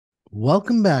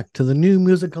Welcome back to the New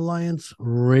Music Alliance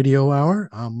Radio Hour.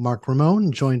 I'm Mark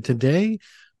Ramone, joined today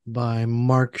by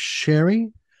Mark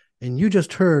Sherry. And you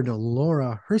just heard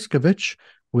Lara Herscovitch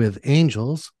with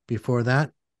Angels. Before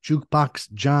that,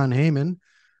 Jukebox John Heyman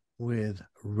with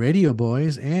Radio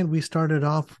Boys. And we started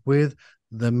off with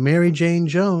the Mary Jane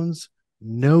Jones,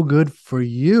 No Good For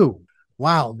You.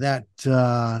 Wow, that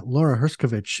Lara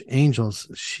Herscovitch, Angels,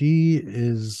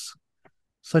 she's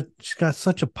got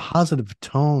such a positive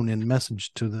tone and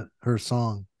message to her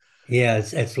song. Yeah,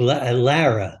 it's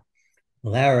Lara.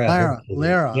 Lara Herscovitch.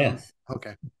 Lara. Yes.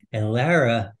 Okay. And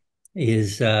Lara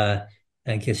is, I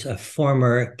guess, a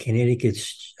former Connecticut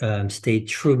state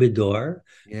troubadour,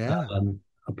 Yeah.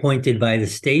 appointed by the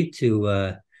state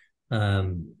to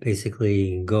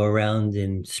basically go around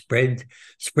and spread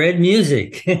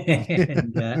music.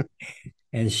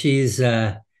 And she's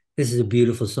this is a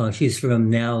beautiful song. She's from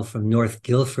North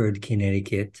Guilford,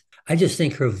 Connecticut. I just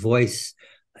think her voice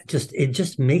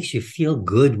just makes you feel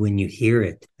good when you hear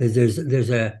it. There's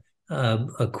a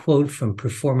quote from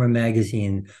Performer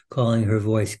magazine calling her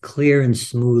voice clear and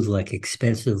smooth like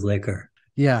expensive liquor.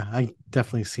 Yeah, I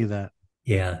definitely see that.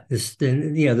 Yeah,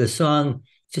 the song,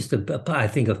 just I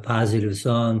think a positive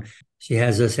song. She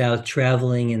has us out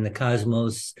traveling in the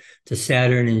cosmos to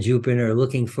Saturn and Jupiter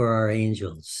looking for our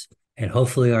angels. And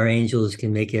hopefully our angels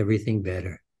can make everything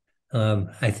better.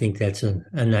 I think that's a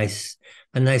nice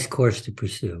course to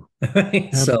pursue.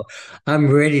 So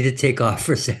I'm ready to take off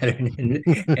for Saturn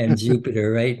and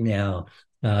Jupiter right now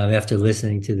after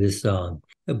listening to this song.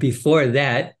 Before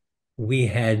that, we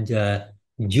had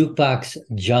Jukebox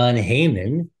John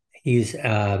Heyman. He's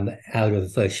out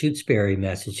of Shutesbury,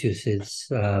 Massachusetts,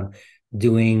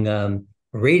 doing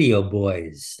Radio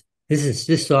Boys.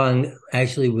 This song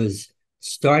actually was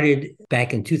started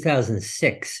back in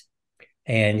 2006,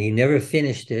 and he never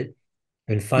finished it,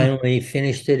 and finally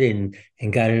finished it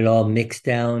and got it all mixed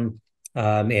down,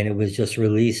 and it was just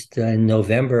released in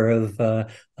November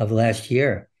of last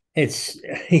year. He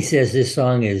says this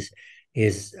song is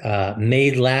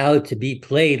made loud to be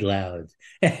played loud.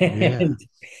 And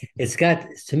it's got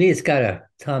a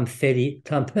Tom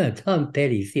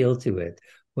Petty feel to it.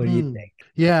 What do you think?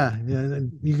 Yeah,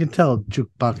 you can tell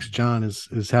Jukebox John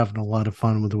is having a lot of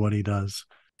fun with what he does.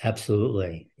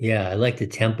 Absolutely. Yeah, I like the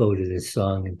tempo to this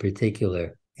song in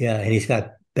particular. Yeah, and he's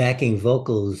got backing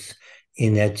vocals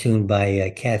in that tune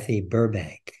by Kathy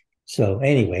Burbank. So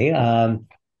anyway,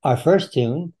 our first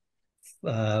tune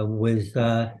was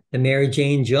the Mary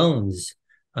Jane Jones,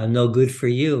 No Good For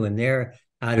You, and they're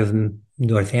out of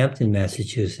Northampton,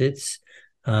 Massachusetts.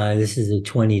 This is a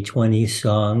 2020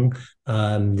 song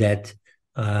that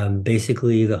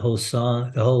basically the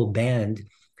whole band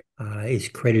is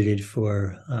credited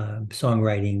for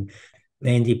songwriting.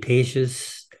 Mandy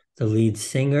Pacious, the lead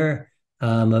singer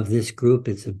of this group.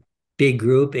 It's a big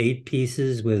group, 8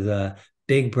 pieces with a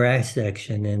big brass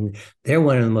section, and they're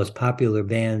one of the most popular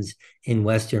bands in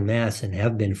Western Mass and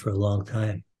have been for a long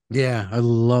time. Yeah, I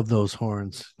love those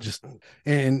horns.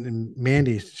 And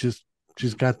Mandy's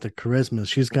she's got the charisma.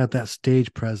 She's got that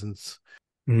stage presence.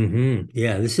 Mm-hmm.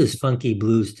 Yeah, this is funky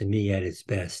blues to me at its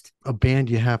best. A band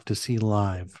you have to see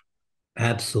live.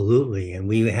 Absolutely. And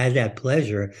we had that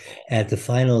pleasure at the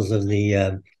finals of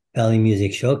the Valley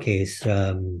Music Showcase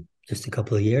just a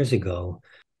couple of years ago.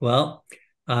 Well,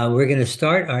 we're going to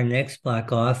start our next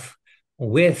block off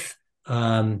with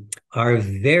our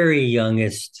very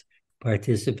youngest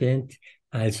participant.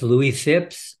 It's Louie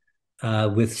Phipps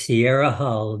with Sierra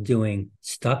Hull doing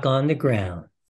Stuck on the Ground.